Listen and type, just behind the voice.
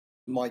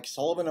Mike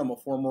Sullivan. I'm a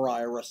former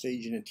IRS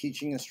agent and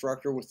teaching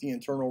instructor with the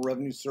Internal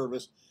Revenue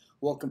Service.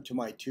 Welcome to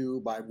my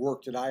tube. I've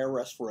worked at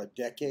IRS for a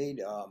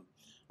decade.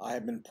 I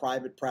have been in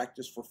private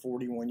practice for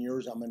 41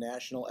 years. I'm a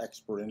national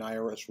expert in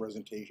IRS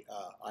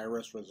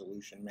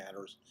resolution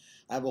matters.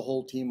 I have a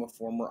whole team of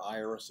former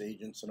IRS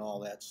agents and all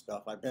that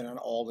stuff. I've been on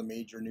all the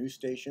major news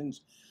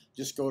stations.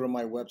 Just go to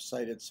my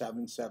website at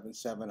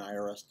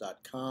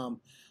 777irs.com.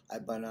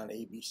 I've been on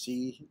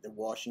ABC, the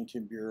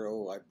Washington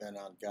Bureau. I've been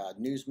on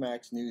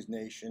Newsmax, News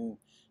Nation,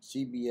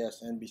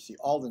 CBS, NBC,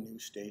 all the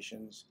news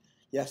stations.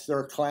 Yes,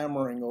 they're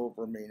clamoring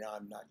over me. No,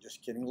 I'm not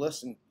just kidding.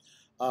 Listen,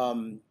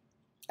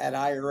 at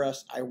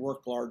IRS, I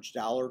work large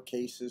dollar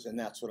cases, and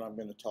that's what I'm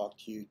going to talk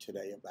to you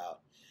today about.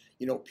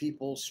 You know,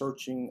 people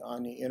searching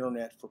on the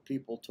internet for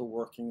people to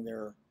working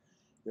their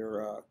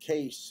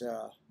case.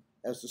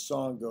 As the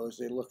song goes,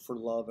 they look for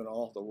love in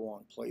all the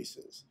wrong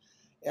places.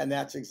 And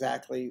that's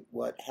exactly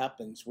what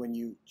happens when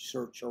you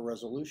search a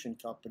resolution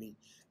company,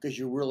 because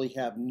you really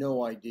have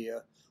no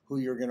idea who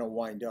you're going to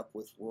wind up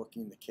with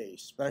working the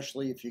case,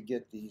 especially if you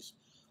get these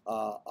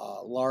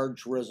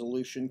large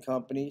resolution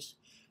companies.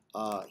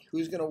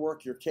 Who's going to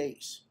work your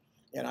case?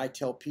 And I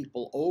tell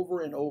people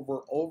over and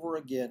over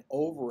again,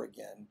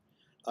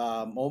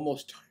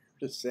 almost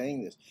tired of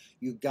saying this,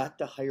 you got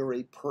to hire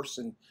a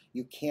person.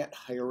 You can't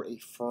hire a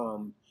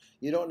firm.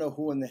 You don't know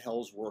who in the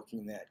hell's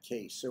working that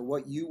case. So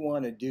what you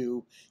want to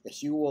do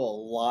is you owe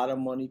a lot of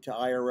money to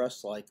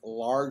IRS, like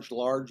large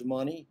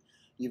money.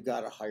 You've got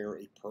to hire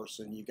a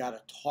person. You got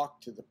to talk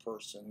to the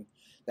person.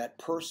 That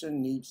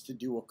person needs to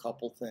do a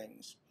couple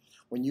things.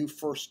 When you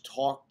first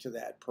talk to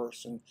that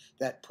person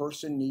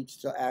needs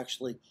to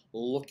actually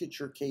look at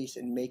your case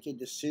and make a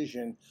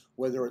decision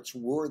whether it's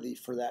worthy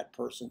for that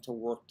person to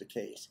work the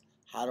case.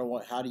 How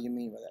do you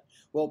mean by that?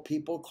 Well,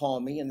 people call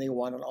me and they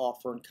want an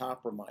offer and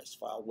compromise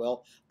file.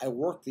 Well, I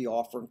work the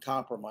offer and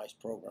compromise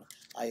program.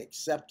 I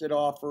accepted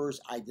offers,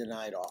 I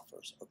denied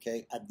offers,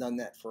 okay? I've done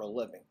that for a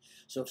living.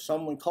 So if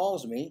someone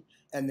calls me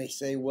and they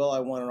say, well, I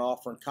want an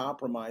offer and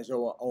compromise,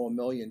 owe $1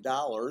 million,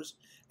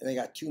 and they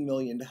got $2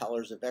 million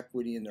of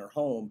equity in their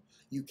home,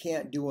 you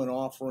can't do an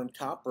offer and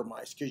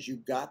compromise because you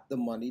got the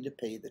money to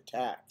pay the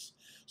tax.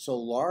 So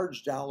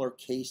large dollar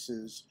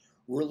cases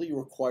really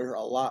require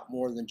a lot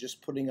more than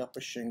just putting up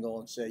a shingle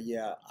and say,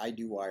 yeah, I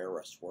do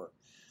IRS work.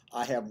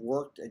 I have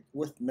worked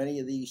with many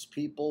of these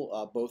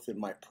people, both in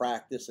my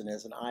practice and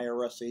as an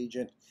IRS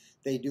agent.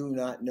 They do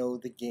not know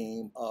the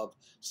game of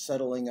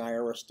settling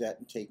IRS debt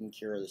and taking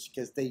care of this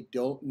because they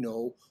don't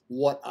know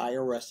what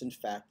IRS in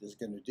fact is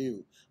going to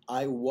do.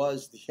 I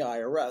was the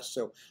IRS,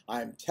 so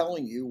I'm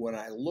telling you, when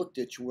I look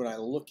at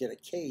a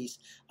case,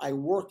 I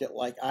work it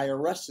like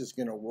IRS is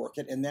going to work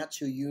it, and that's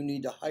who you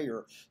need to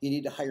hire. You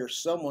need to hire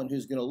someone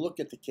who's going to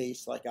look at the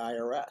case like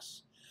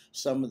IRS.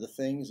 Some of the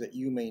things that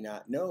you may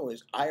not know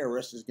is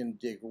IRS is going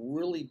to dig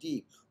really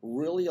deep,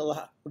 really a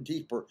lot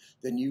deeper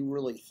than you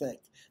really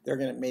think. They're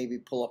going to maybe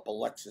pull up a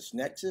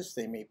LexisNexis.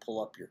 They may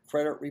pull up your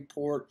credit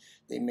report.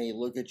 They may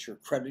look at your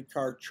credit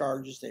card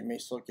charges. They may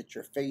look at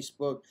your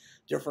Facebook,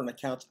 different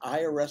accounts.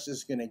 IRS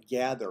is going to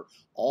gather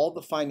all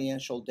the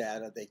financial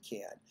data they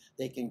can.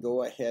 They can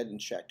go ahead and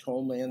check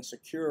Homeland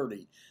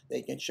Security.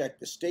 They can check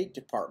the State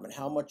Department.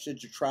 How much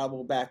did you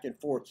travel back and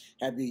forth?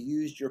 Have you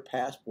used your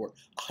passport?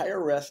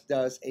 IRS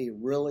does a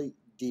really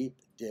deep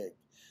dig.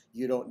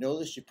 You don't know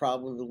this, you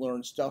probably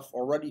learned stuff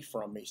already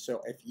from me.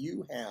 So if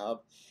you have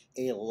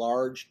a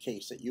large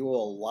case that you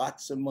owe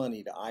lots of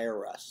money to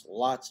IRS,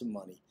 lots of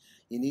money,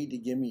 you need to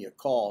give me a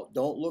call.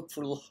 Don't look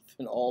for love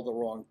in all the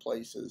wrong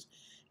places.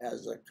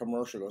 As a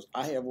commercial goes,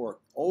 I have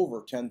worked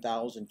over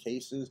 10,000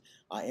 cases.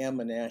 I am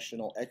a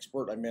national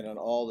expert. I'm in on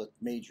all the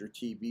major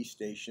TV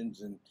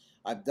stations, and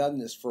I've done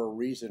this for a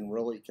reason,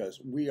 really, because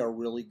we are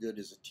really good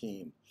as a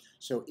team.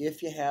 So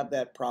if you have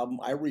that problem,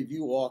 I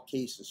review all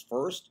cases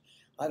first.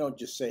 I don't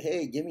just say,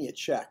 hey, give me a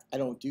check. I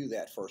don't do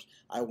that first.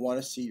 I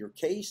want to see your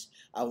case.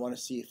 I want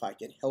to see if I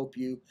can help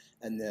you,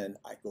 and then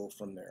I go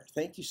from there.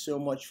 Thank you so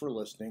much for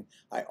listening.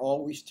 I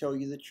always tell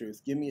you the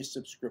truth. Give me a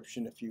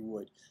subscription if you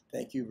would.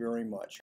 Thank you very much.